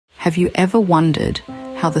Have you ever wondered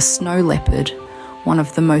how the snow leopard, one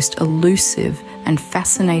of the most elusive and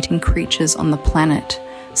fascinating creatures on the planet,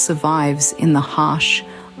 survives in the harsh,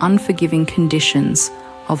 unforgiving conditions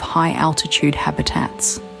of high-altitude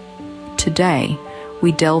habitats? Today,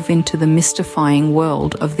 we delve into the mystifying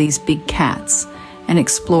world of these big cats and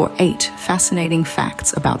explore 8 fascinating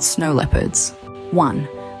facts about snow leopards. 1.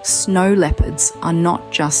 Snow leopards are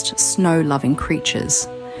not just snow-loving creatures.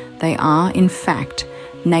 They are, in fact,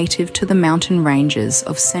 native to the mountain ranges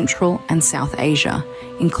of Central and South Asia,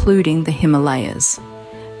 including the Himalayas.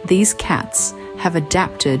 These cats have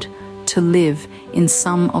adapted to live in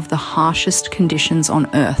some of the harshest conditions on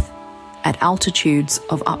Earth, at altitudes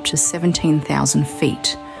of up to 17,000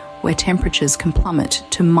 feet, where temperatures can plummet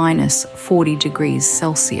to minus 40 degrees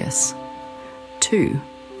Celsius. 2.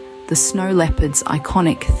 The snow leopard's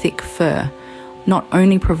iconic thick fur not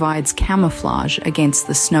only provides camouflage against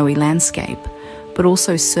the snowy landscape, but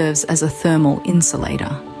also serves as a thermal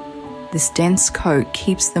insulator. This dense coat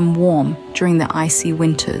keeps them warm during the icy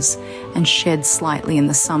winters and sheds slightly in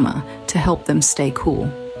the summer to help them stay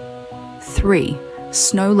cool. 3.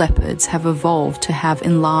 Snow leopards have evolved to have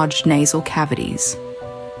enlarged nasal cavities.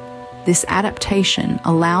 This adaptation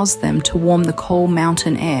allows them to warm the cold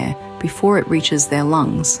mountain air before it reaches their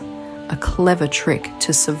lungs, a clever trick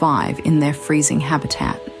to survive in their freezing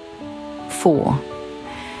habitat. 4.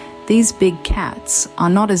 These big cats are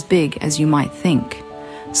not as big as you might think.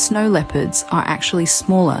 Snow leopards are actually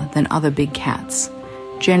smaller than other big cats,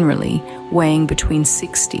 generally weighing between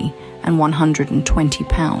 60 and 120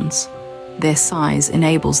 pounds. Their size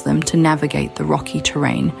enables them to navigate the rocky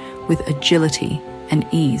terrain with agility and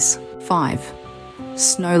ease. 5.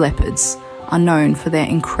 Snow leopards are known for their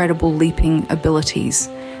incredible leaping abilities.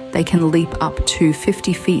 They can leap up to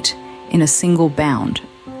 50 feet in a single bound,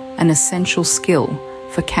 an essential skill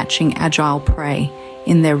for catching agile prey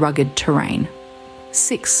in their rugged terrain.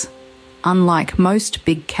 6. Unlike most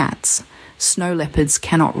big cats, snow leopards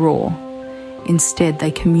cannot roar. Instead,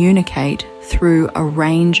 they communicate through a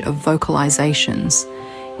range of vocalizations,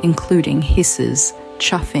 including hisses,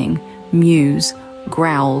 chuffing, mews,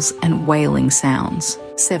 growls, and wailing sounds.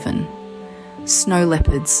 7. Snow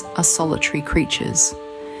leopards are solitary creatures.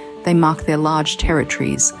 They mark their large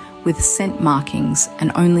territories with scent markings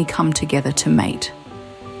and only come together to mate.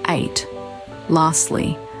 8.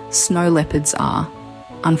 Lastly, snow leopards are,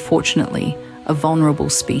 unfortunately, a vulnerable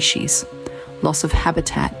species. Loss of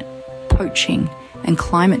habitat, poaching, and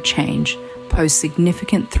climate change pose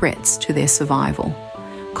significant threats to their survival.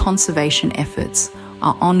 Conservation efforts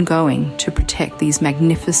are ongoing to protect these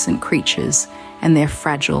magnificent creatures and their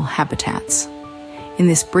fragile habitats. In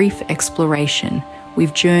this brief exploration,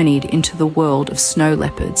 we've journeyed into the world of snow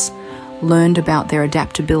leopards, learned about their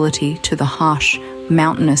adaptability to the harsh,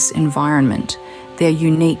 mountainous environment, their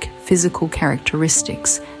unique physical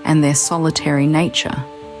characteristics, and their solitary nature.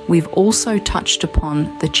 We've also touched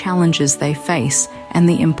upon the challenges they face and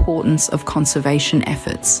the importance of conservation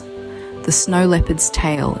efforts. The snow leopard's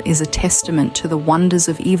tale is a testament to the wonders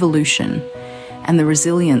of evolution and the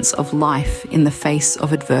resilience of life in the face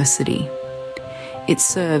of adversity. It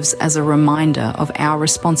serves as a reminder of our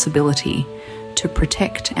responsibility to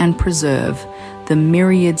protect and preserve the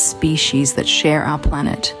myriad species that share our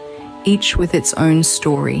planet, each with its own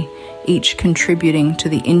story, each contributing to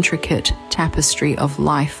the intricate tapestry of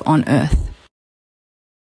life on Earth.